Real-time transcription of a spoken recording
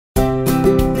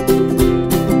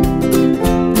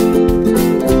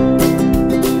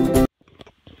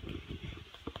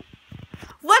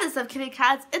kitty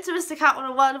cats? It's Mr. Cat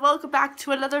 101. Welcome back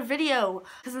to another video.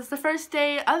 Because it's the first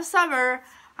day of summer.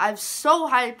 I'm so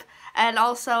hype. And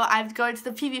also, I'm going to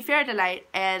the PV Fair tonight.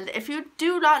 And if you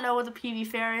do not know what the PV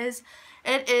Fair is,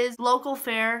 it is local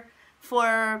fair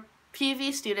for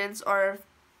PV students or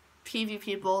PV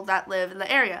people that live in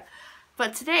the area.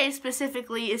 But today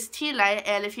specifically is teen night,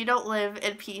 and if you don't live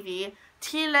in PV,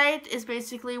 teen night is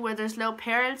basically where there's no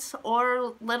parents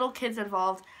or little kids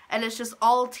involved, and it's just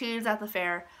all teens at the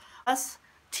fair. Us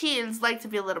teens like to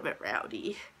be a little bit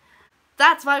rowdy.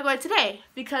 That's why I'm going today,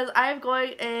 because I'm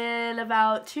going in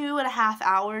about 2.5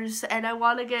 hours, and I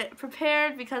want to get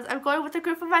prepared because I'm going with a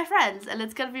group of my friends, and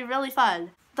it's going to be really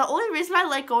fun. The only reason I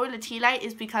like going to teen night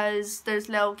is because there's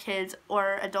no kids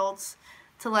or adults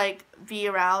to like be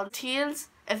around. Teens,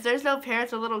 if there's no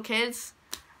parents or little kids,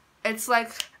 it's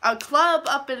like a club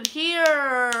up in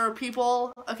here,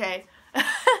 people. Okay.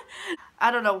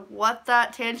 I don't know what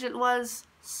that tangent was.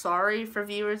 Sorry for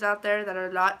viewers out there that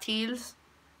are not teens.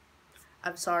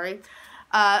 I'm sorry.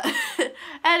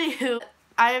 Anywho,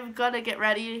 I'm gonna get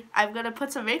ready. I'm gonna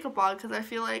put some makeup on because I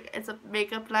feel like it's a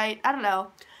makeup night. I don't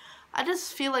know. I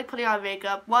just feel like putting on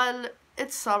makeup. One,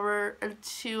 it's summer, and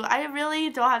two, I really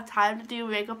don't have time to do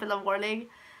makeup in the morning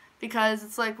because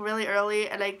it's like really early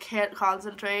and I can't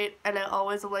concentrate, and I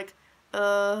always am like,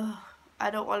 I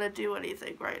don't want to do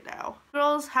anything right now.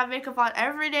 Girls have makeup on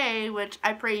every day, which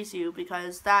I praise you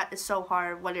because that is so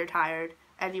hard when you're tired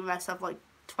and you mess up like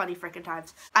 20 freaking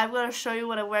times. I'm going to show you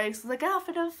what I'm wearing. So it's like an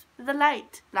outfit of the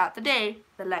night. Not the day,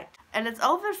 the night. And it's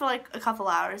open for like a couple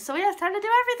hours, so we have time to do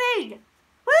everything.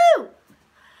 Woo!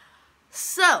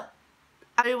 So,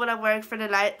 I know what I'm wearing for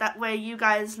tonight. That way you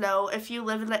guys know, if you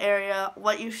live in the area,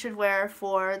 what you should wear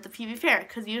for the PV Fair.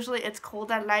 Because usually it's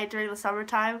cold at night during the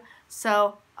summertime.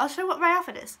 So, I'll show you what my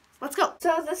outfit is. Let's go.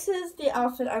 So, this is the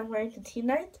outfit I'm wearing for teen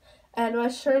night. And my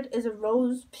shirt is a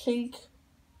rose pink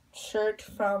shirt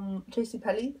from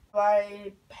JCPenney.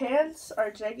 My pants are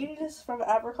jeggings from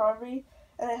Abercrombie.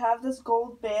 And I have this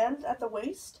gold band at the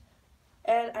waist.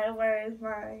 And I'm wearing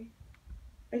my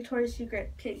Victoria's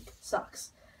Secret pink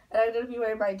socks. And I'm going to be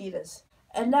wearing my Adidas.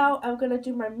 And now I'm going to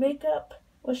do my makeup,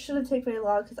 which shouldn't take very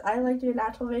long because I like doing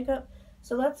natural makeup.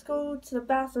 So let's go to the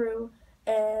bathroom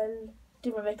and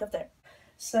do my makeup there.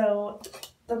 So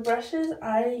the brushes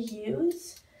I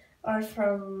use are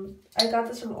from, I got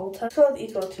this from Ulta. It's called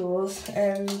Eco Tools,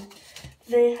 and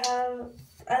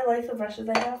I like the brushes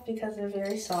they have because they're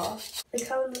very soft. They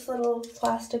come in this little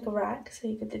plastic rack, so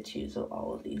you get to choose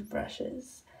all of these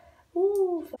brushes.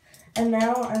 Ooh. And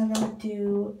now I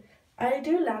do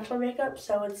natural makeup,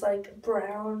 so it's like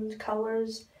brown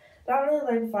colors, not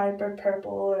really like vibrant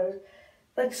purple or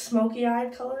like smoky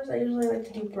eyed colors. I usually like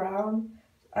to do brown.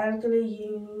 I'm gonna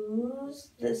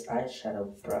use this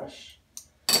eyeshadow brush.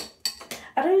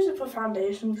 I don't usually put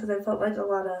foundation because I put like a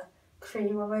lot of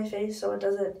cream on my face so it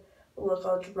doesn't look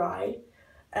all dry.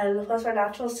 And plus my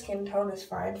natural skin tone is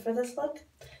fine for this look.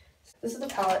 This is the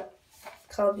palette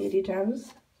called Beauty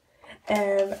Gems.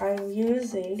 And I'm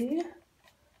using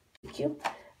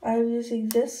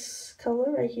this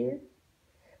color right here,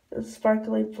 the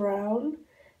sparkly brown,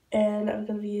 and I'm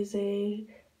going to be using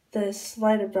this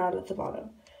lighter brown at the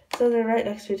bottom. So they're right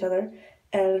next to each other,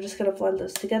 and I'm just going to blend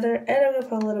those together, and I'm going to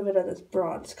put a little bit of this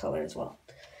bronze color as well.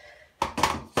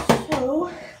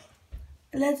 So,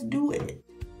 let's do it.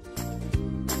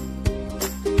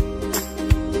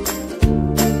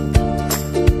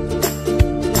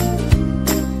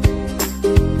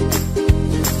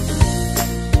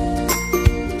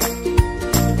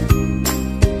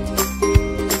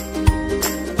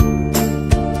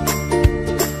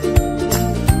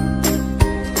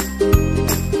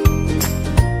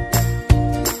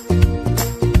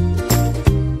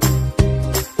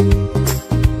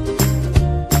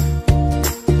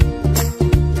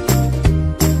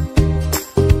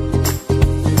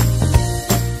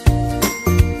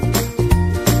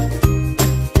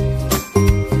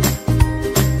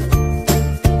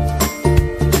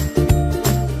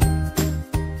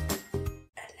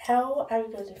 Now I'm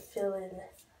going to fill in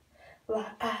my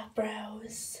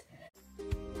eyebrows.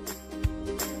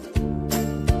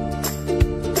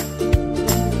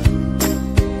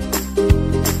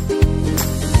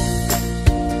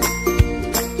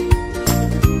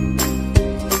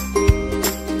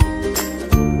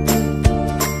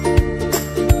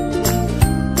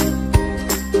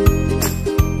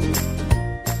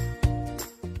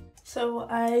 So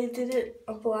I did it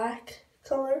a black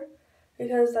color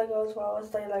because that goes well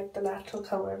with like the natural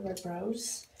color of my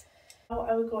brows. Now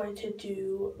I'm going to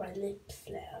do my lips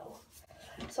now.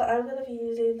 So I'm going to be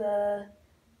using the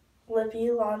Lippy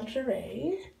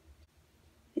Lingerie.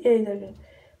 Yay, they're good.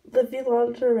 Living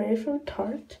Lingerie from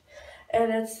Tarte.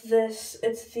 And it's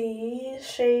the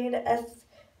shade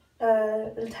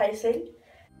Enticing.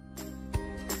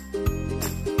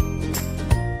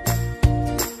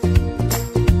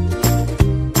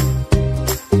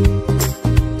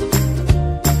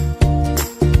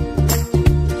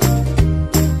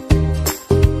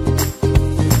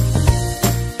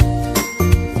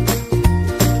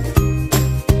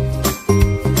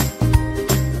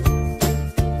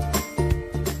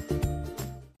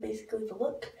 Basically the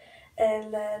look.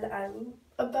 And then I'm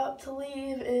about to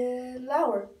leave in an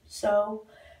hour, so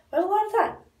I have a lot of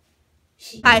time.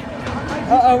 Hi.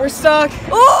 Uh-oh, we're stuck.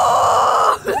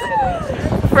 Oh!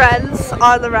 Friends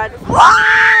on the run.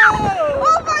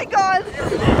 Oh my god!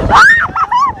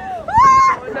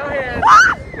 No hands.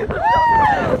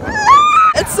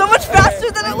 It's so much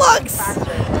faster than it looks!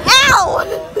 Ow!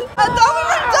 I thought we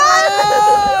were done!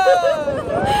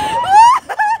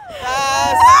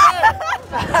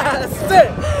 Faster!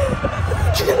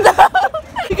 No!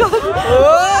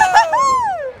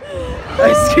 I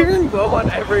steering whoa on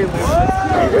every loop.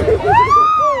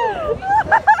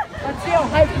 Let's see how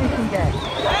hype we can get.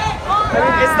 I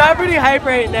mean, it's not pretty hype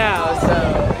right now, so.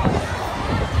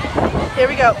 Here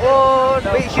we go. Oh,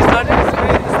 no. Wait, he's not in his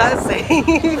way. Is that safe?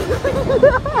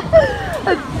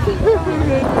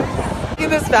 Making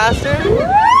this faster?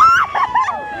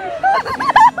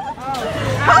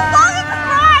 How long is this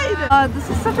ride? This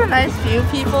is such a nice view,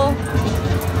 people.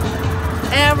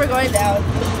 And we're going down.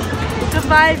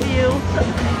 Goodbye, view.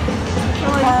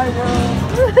 Goodbye, world.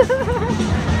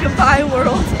 Goodbye,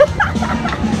 world.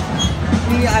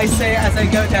 Me, I say as I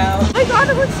go down. Oh my god,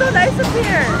 it looks so nice up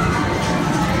here.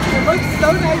 It looks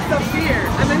so nice up here.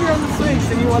 And then you're on the swings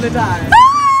and you want to die.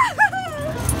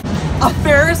 A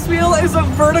Ferris wheel is a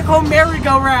vertical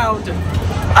merry-go-round. You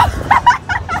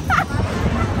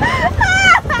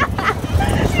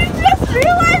just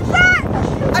realized that?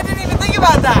 I didn't even think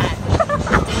about that.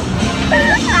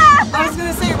 I was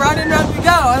gonna say round and round we go,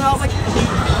 and I was like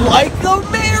a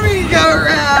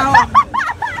merry-go-round.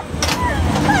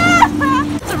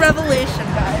 It's a revelation,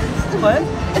 guys. What?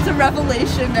 It's a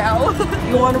revelation now.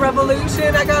 You want a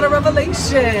revolution? I got a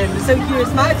revelation. So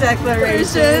here's my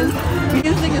declaration.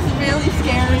 Music is really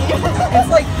scary. It's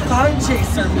like clown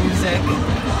chaser music.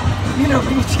 You know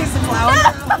when you chase a clown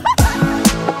around?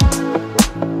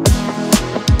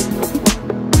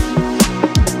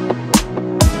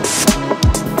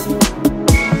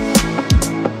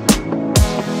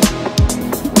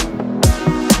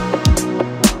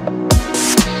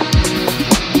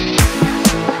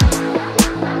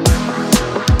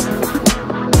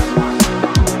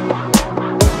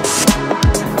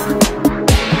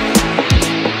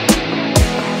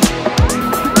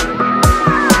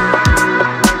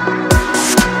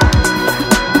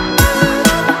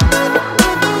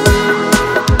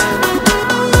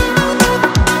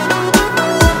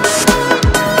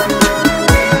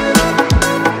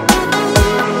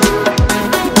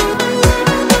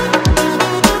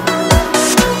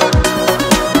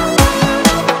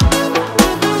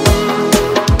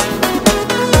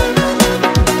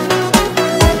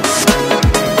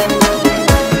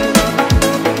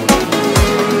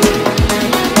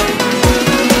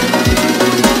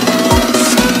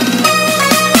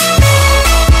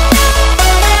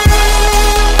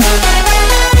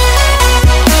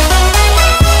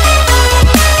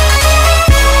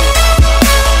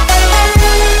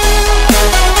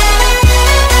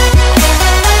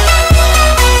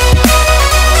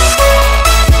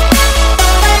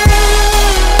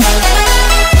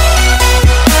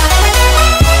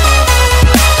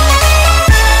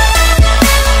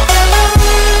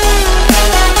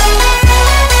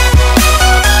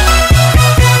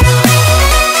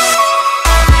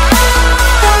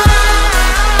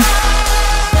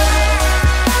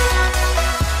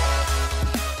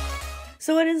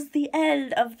 So it is the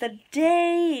end of the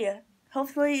day.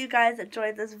 Hopefully you guys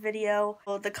enjoyed this video.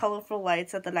 The colorful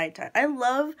lights at the nighttime. I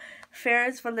love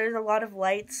fairs when there's a lot of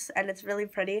lights and it's really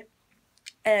pretty.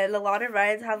 And a lot of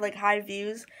rides have like high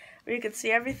views where you can see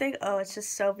everything. Oh, it's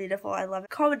just so beautiful. I love it.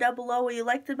 Comment down below what you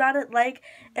liked about it. Like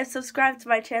and subscribe to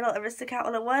my channel,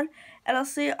 Aristocat101. And I'll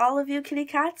see all of you kitty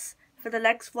cats for the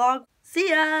next vlog. See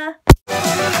ya!